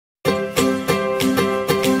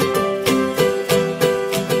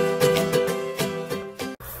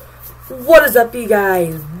What is up, you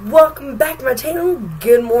guys? Welcome back to my channel.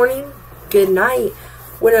 Good morning, good night,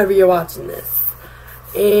 whenever you're watching this.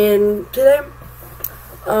 And today,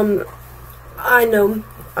 I know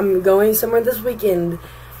I'm going somewhere this weekend,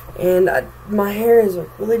 and my hair is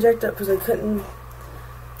really jacked up because I couldn't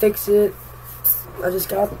fix it. I just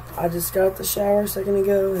got out the shower a second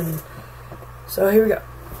ago, and so here we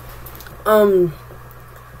go.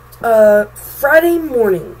 Friday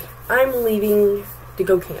morning, I'm leaving to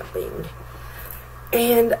go camping,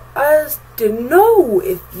 and I just didn't know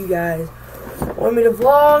if you guys want me to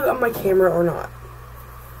vlog on my camera or not.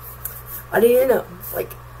 I didn't know,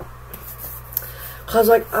 cause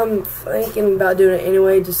I'm thinking about doing it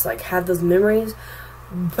anyway, just have those memories.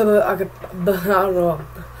 But I don't know.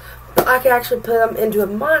 I could actually put them into a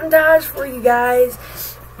montage for you guys,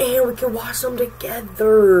 and we can watch them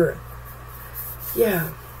together.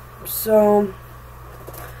 Yeah. So,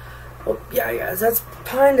 well, yeah, guys, that's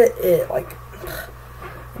kind of it.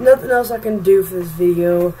 Nothing else I can do for this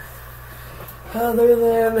video other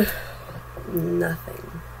than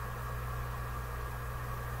nothing.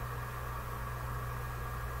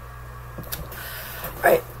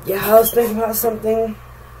 Alright, yeah, I was thinking about something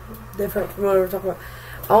different from what we were talking about.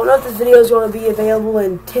 I don't know if this video is going to be available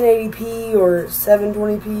in 1080p or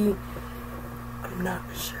 720p. I'm not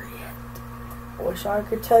sure yet. I wish I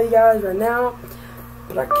could tell you guys right now,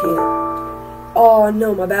 but I can't. Oh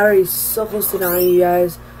no, my battery is so close to dying, you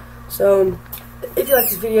guys. So, if you like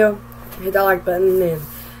this video, hit that like button and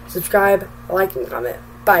subscribe, like, and comment.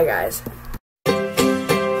 Bye, guys.